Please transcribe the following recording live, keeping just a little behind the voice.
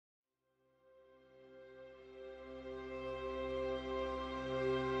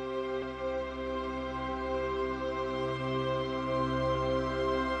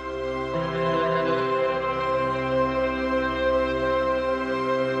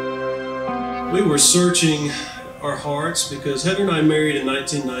We were searching our hearts because Heather and I married in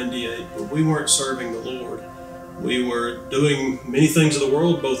 1998, but we weren't serving the Lord. We were doing many things of the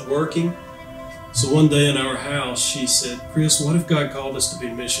world, both working. So one day in our house, she said, "Chris, what if God called us to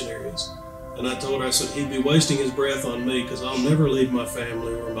be missionaries?" And I told her, I said, he'd be wasting his breath on me because I'll never leave my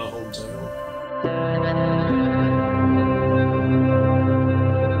family or my hometown.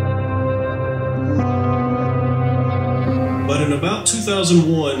 But in about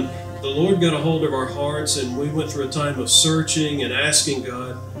 2001, the Lord got a hold of our hearts and we went through a time of searching and asking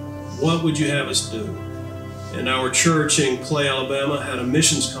God, what would you have us do? And our church in Clay, Alabama had a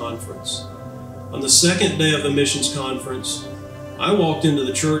missions conference. On the second day of the missions conference, I walked into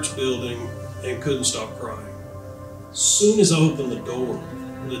the church building and couldn't stop crying. As soon as I opened the door,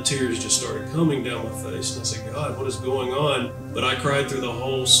 the tears just started coming down my face. And I said, God, what is going on? But I cried through the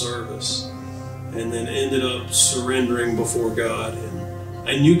whole service and then ended up surrendering before God. And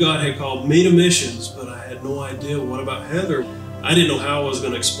I knew God had called me to missions, but I had no idea what about Heather. I didn't know how I was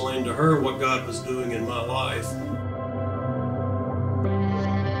going to explain to her what God was doing in my life.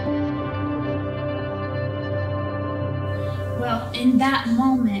 Well, in that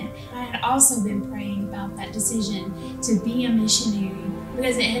moment, I had also been praying about that decision to be a missionary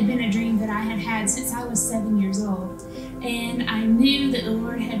because it had been a dream that I had had since I was 7 years old. And I knew that the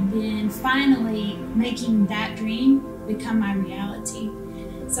Lord had been finally making that dream become my reality.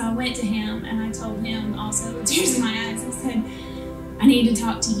 So I went to him and I told him also with tears in my eyes, I said, I need to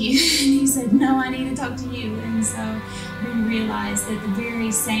talk to you. And he said, no, I need to talk to you. And so we realized that the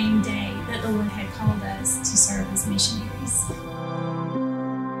very same day that the Lord had called us to serve as missionaries.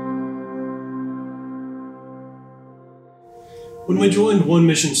 When we joined One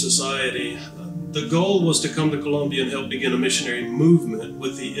Mission Society, the goal was to come to Colombia and help begin a missionary movement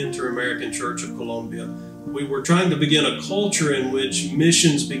with the Inter-American Church of Colombia. We were trying to begin a culture in which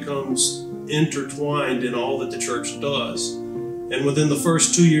missions becomes intertwined in all that the church does. And within the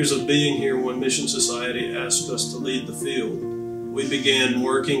first 2 years of being here, One Mission Society asked us to lead the field. We began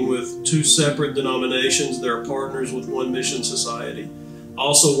working with 2 separate denominations that are partners with One Mission Society,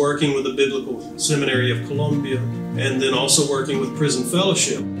 also working with the Biblical Seminary of Colombia, and then also working with Prison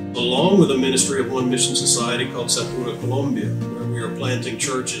Fellowship, along with a ministry of One Mission Society called Satura Colombia, where we are planting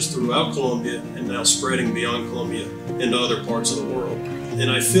churches throughout Colombia and now spreading beyond Colombia into other parts of the world.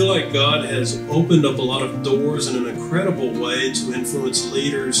 And I feel like God has opened up a lot of doors in an incredible way to influence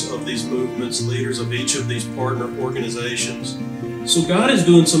leaders of these movements, leaders of each of these partner organizations. So God is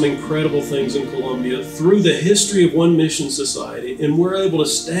doing some incredible things in Colombia through the history of One Mission Society, and we're able to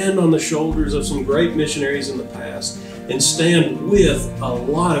stand on the shoulders of some great missionaries in the past and stand with a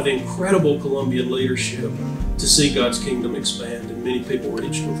lot of incredible Colombian leadership to see God's kingdom expand and many people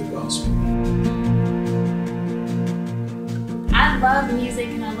reached with the gospel. I love music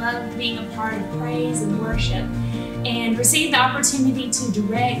and I love being a part of praise and worship, and received the opportunity to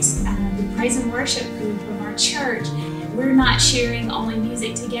direct the praise and worship group of our church. We're not sharing only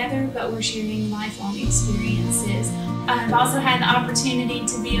music together, but we're sharing lifelong experiences. I've also had the opportunity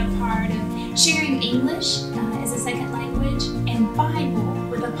to be a part of sharing English as a second language and Bible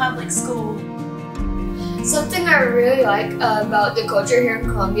with a public school. Something I really like about the culture here in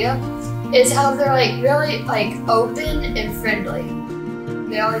Colombia is how they're really open and friendly.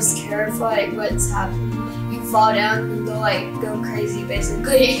 They always care for what's happening. You fall down and they'll go crazy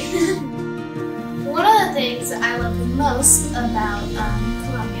basically. One of the things that I love the most about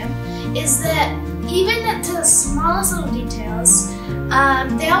Colombia is that even to the smallest little details,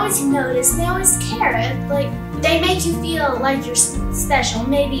 they always notice, they always care. They make you feel like you're special,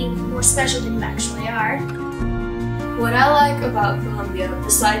 maybe more special than you actually are. What I like about Colombia,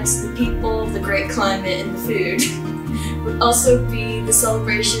 besides the people, the great climate, and the food, would also be the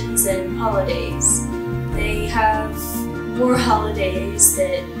celebrations and holidays. They have more holidays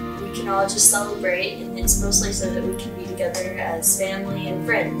that we can all just celebrate, and it's mostly so that we can be together as family and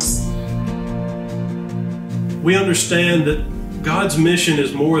friends. We understand that God's mission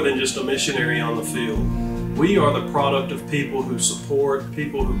is more than just a missionary on the field. We are the product of people who support,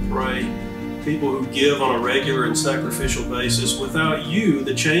 people who pray, people who give on a regular and sacrificial basis. Without you,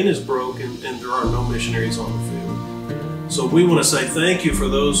 the chain is broken and there are no missionaries on the field. So we want to say thank you for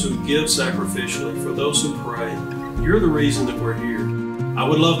those who give sacrificially, for those who pray. You're the reason that we're here. I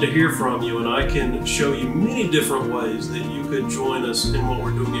would love to hear from you, and I can show you many different ways that you could join us in what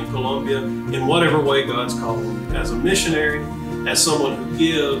we're doing in Colombia, in whatever way God's calling you. As a missionary, as someone who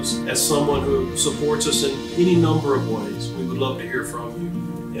gives, as someone who supports us in any number of ways. We would love to hear from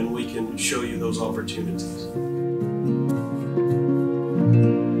you, and we can show you those opportunities.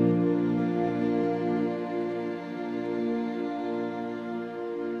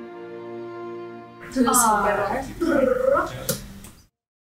 Who's better?